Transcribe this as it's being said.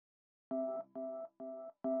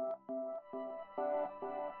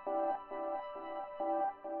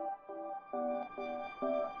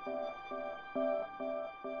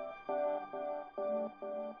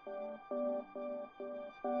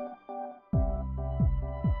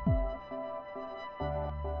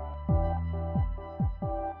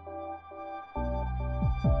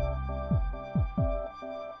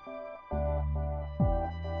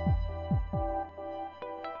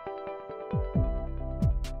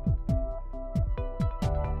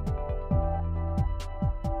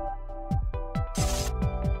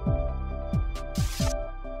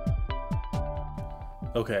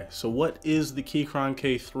Okay, so what is the Keychron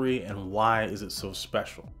K3 and why is it so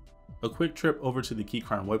special? A quick trip over to the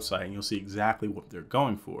Keychron website and you'll see exactly what they're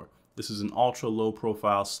going for. This is an ultra low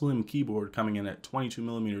profile slim keyboard coming in at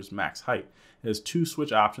 22mm max height. It has two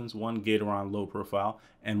switch options, one Keychron low profile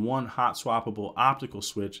and one hot swappable optical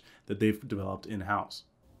switch that they've developed in-house.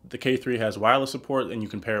 The K3 has wireless support and you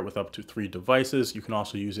can pair it with up to 3 devices. You can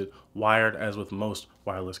also use it wired as with most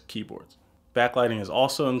wireless keyboards. Backlighting is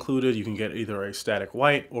also included. You can get either a static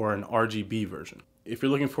white or an RGB version. If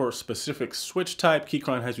you're looking for a specific switch type,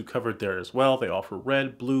 Keychron has you covered there as well. They offer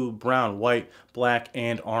red, blue, brown, white, black,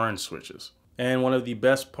 and orange switches. And one of the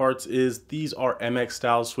best parts is these are MX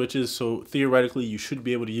style switches, so theoretically you should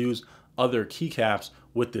be able to use other keycaps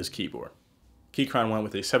with this keyboard. Keychron went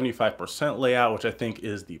with a 75% layout, which I think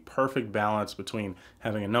is the perfect balance between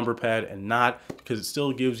having a number pad and not, because it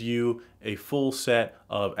still gives you a full set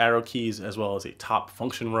of arrow keys as well as a top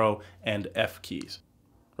function row and F keys.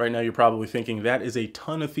 Right now you're probably thinking that is a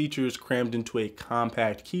ton of features crammed into a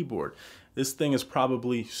compact keyboard. This thing is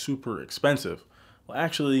probably super expensive. Well,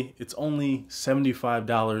 actually, it's only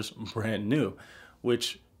 $75 brand new,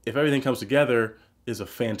 which if everything comes together is a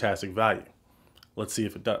fantastic value. Let's see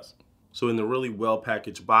if it does. So in the really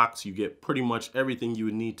well-packaged box, you get pretty much everything you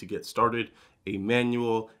would need to get started. A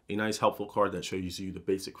manual, a nice helpful card that shows you the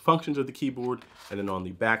basic functions of the keyboard, and then on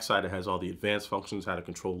the back side it has all the advanced functions, how to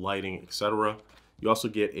control lighting, etc. You also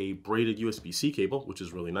get a braided USB-C cable, which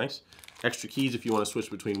is really nice. Extra keys if you want to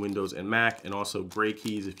switch between Windows and Mac, and also gray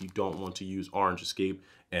keys if you don't want to use Orange Escape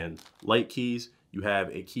and light keys. You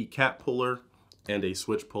have a key cap puller and a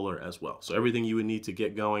switch puller as well. So everything you would need to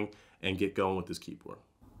get going with this keyboard.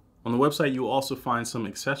 On the website, you will also find some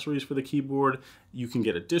accessories for the keyboard. You can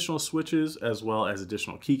get additional switches as well as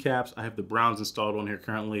additional keycaps. I have the browns installed on here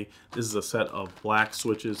currently. This is a set of black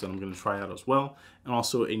switches that I'm going to try out as well. And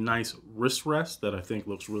also a nice wrist rest that I think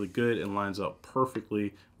looks really good and lines up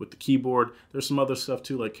perfectly with the keyboard. There's some other stuff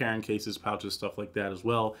too, like carrying cases, pouches, stuff like that as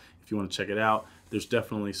well. If you want to check it out, there's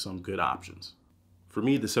definitely some good options. For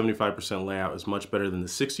me, the 75% layout is much better than the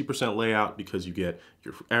 60% layout because you get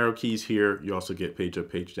your arrow keys here. You also get page up,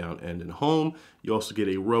 page down, and in home. You also get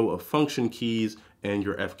a row of function keys and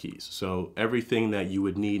your F keys. So everything that you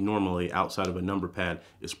would need normally outside of a number pad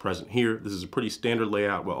is present here. This is a pretty standard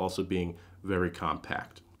layout while also being very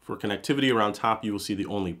compact. For connectivity around top, you will see the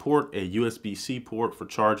only port, a USB-C port for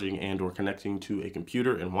charging and or connecting to a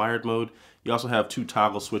computer in wired mode. You also have 2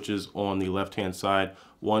 toggle switches on the left-hand side,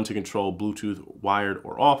 one to control Bluetooth wired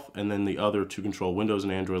or off, and then the other to control Windows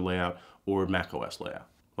and Android layout or macOS layout.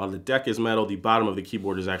 While the deck is metal, the bottom of the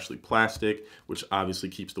keyboard is actually plastic, which obviously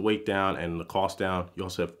keeps the weight down and the cost down. You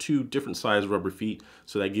also have 2 different size rubber feet,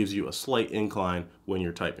 so that gives you a slight incline when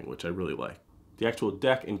you're typing, which I really like. The actual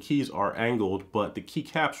deck and keys are angled, but the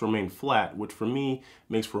keycaps remain flat, which for me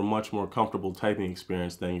makes for a much more comfortable typing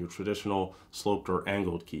experience than your traditional sloped or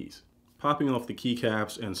angled keys. Popping off the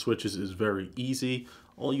keycaps and switches is very easy.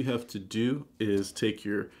 All you have to do is take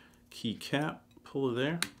your keycap, pull it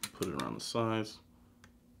there, put it around the sides,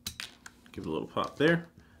 give it a little pop there.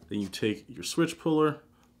 Then you take your switch puller,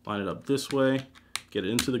 line it up this way, get it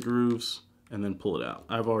into the grooves, and then pull it out.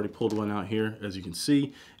 I've already pulled one out here, as you can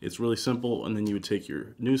see. It's really simple, and then you would take your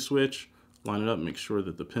new switch, line it up, make sure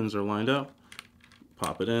that the pins are lined up,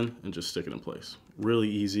 pop it in, and just stick it in place. Really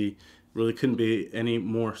easy. Really couldn't be any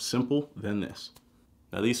more simple than this.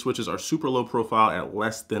 Now these switches are super low profile at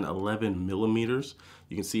less than 11 millimeters.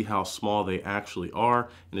 You can see how small they actually are,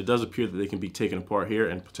 and it does appear that they can be taken apart here,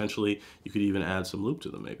 and potentially you could even add some loop to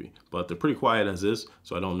them maybe. But they're pretty quiet as is,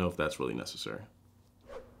 so I don't know if that's really necessary.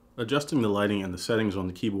 Adjusting the lighting and the settings on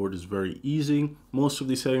the keyboard is very easy. Most of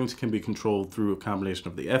these settings can be controlled through a combination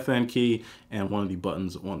of the FN key and one of the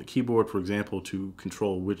buttons on the keyboard. For example, to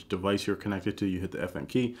control which device you're connected to, you hit the FN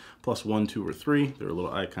key, plus 1, 2, or 3. There are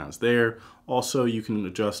little icons there. Also, you can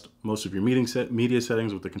adjust most of your media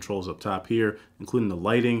settings with the controls up top here, including the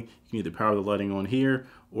lighting. You can either power the lighting on here,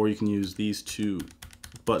 or you can use these 2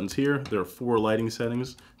 buttons here. There are 4 lighting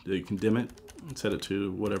settings. You can dim it and set it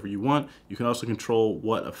to whatever you want. You can also control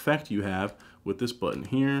what effect you have with this button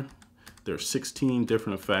here. There are 16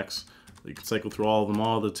 different effects. You can cycle through all of them,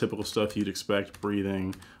 all the typical stuff you'd expect,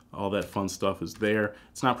 breathing, all that fun stuff is there.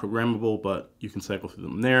 It's not programmable, but you can cycle through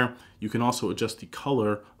them there. You can also adjust the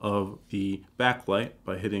color of the backlight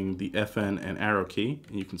by hitting the FN and arrow key,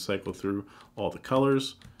 and you can cycle through all the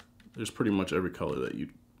colors. There's pretty much every color that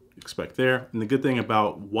you'd expect there. And the good thing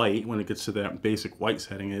about white, when it gets to that basic white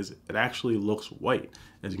setting, is it actually looks white.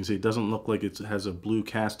 As you can see, it doesn't look like it has a blue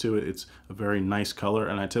cast to it. It's a very nice color,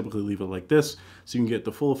 and I typically leave it like this so you can get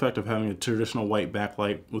the full effect of having a traditional white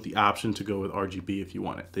backlight with the option to go with RGB if you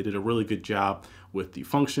want it. They did a really good job with the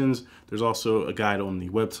functions. There's also a guide on the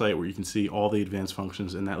website where you can see all the advanced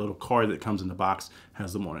functions, and that little card that comes in the box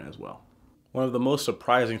has them on it as well. One of the most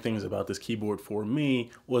surprising things about this keyboard for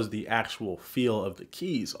me was the actual feel of the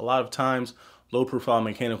keys. A lot of times, low profile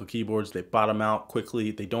mechanical keyboards, they bottom out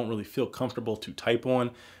quickly. They don't really feel comfortable to type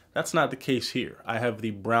on. That's not the case here. I have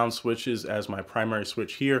the brown switches as my primary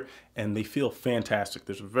switch here, and they feel fantastic.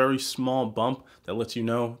 There's a very small bump that lets you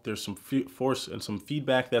know there's some force and some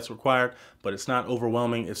feedback that's required, but it's not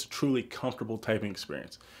overwhelming. It's a truly comfortable typing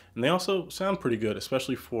experience. And they also sound pretty good,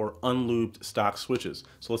 especially for unlubed stock switches.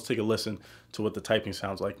 So let's take a listen to what the typing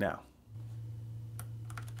sounds like now.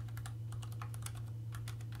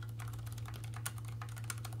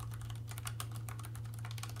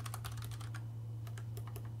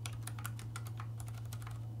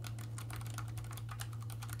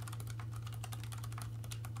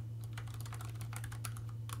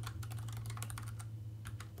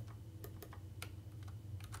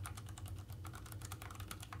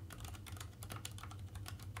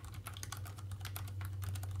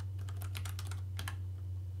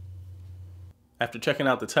 After checking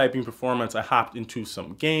out the typing performance, I hopped into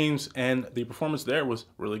some games, and the performance there was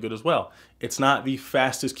really good as well. It's not the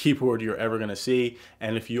fastest keyboard you're ever gonna see,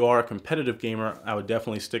 and if you are a competitive gamer, I would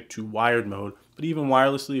definitely stick to wired mode. But even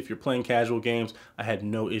wirelessly, if you're playing casual games, I had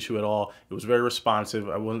no issue at all. It was very responsive.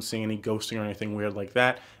 I wasn't seeing any ghosting or anything weird like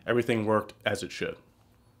that. Everything worked as it should.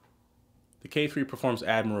 The K3 performs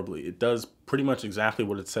admirably. It does pretty much exactly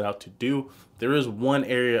what it set out to do. There is one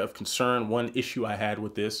area of concern, one issue I had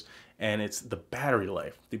with this, and it's the battery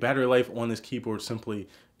life. The battery life on this keyboard simply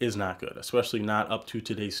is not good, especially not up to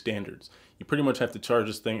today's standards. You pretty much have to charge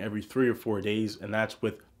this thing every 3 or 4 days, and that's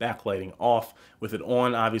with backlighting off. With it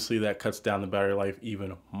on, obviously that cuts down the battery life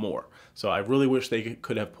even more. So I really wish they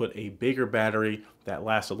could have put a bigger battery that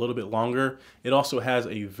lasts a little bit longer. It also has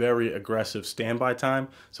a very aggressive standby time,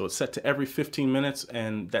 so it's set to every 15 minutes,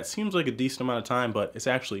 and that seems like a decent amount of time, but it's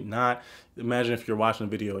actually not. Imagine if you're watching a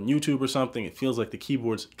video on YouTube or something, it feels like the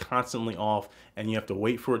keyboard's constantly off, and you have to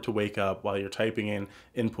wait for it to wake up while you're typing in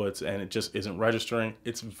inputs, and it just isn't registering.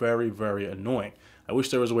 It's very, very annoying. I wish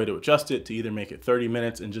there was a way to adjust it to either make it 30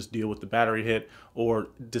 minutes and just deal with the battery hit, or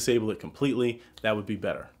disable it completely. That would be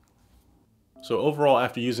better. So overall,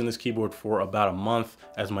 after using this keyboard for about a month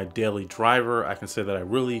as my daily driver, I can say that I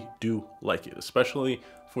really do like it, especially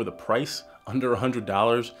for the price. Under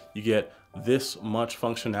 $100, you get this much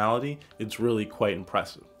functionality. It's really quite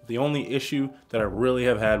impressive. The only issue that I really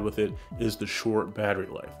have had with it is the short battery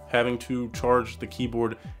life. Having to charge the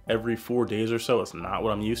keyboard every 4 days or so is not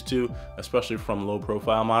what I'm used to, especially from low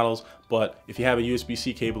profile models. But if you have a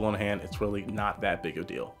USB-C cable on hand, it's really not that big a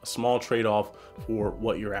deal. A small trade-off for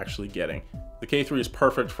what you're actually getting. The K3 is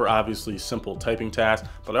perfect for obviously simple typing tasks,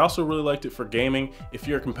 but I also really liked it for gaming. If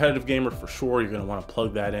you're a competitive gamer, for sure, you're gonna wanna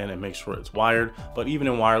plug that in and make sure it's wired. But even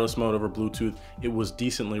in wireless mode over Bluetooth, it was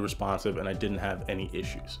decently responsive and I didn't have any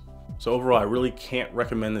issues. So overall, I really can't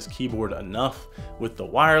recommend this keyboard enough. With the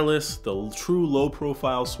wireless, the true low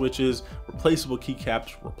profile switches, replaceable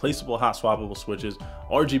keycaps, replaceable hot swappable switches,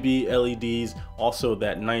 RGB LEDs, also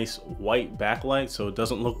that nice white backlight so it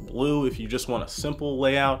doesn't look blue if you just want a simple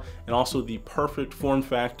layout, and also the perfect form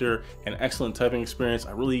factor and excellent typing experience.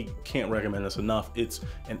 I really can't recommend this enough. It's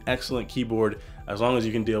an excellent keyboard as long as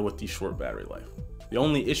you can deal with the short battery life. The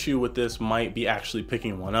only issue with this might be actually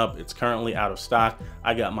picking one up. It's currently out of stock.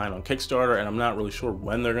 I got mine on Kickstarter and I'm not really sure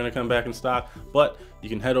when they're gonna come back in stock, but you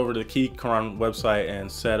can head over to the Keychron website and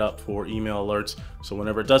set up for email alerts. So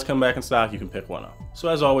whenever it does come back in stock, you can pick one up. So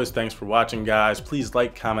as always, thanks for watching, guys. Please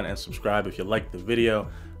like, comment, and subscribe if you liked the video.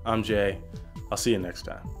 I'm Jay. I'll see you next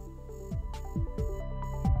time.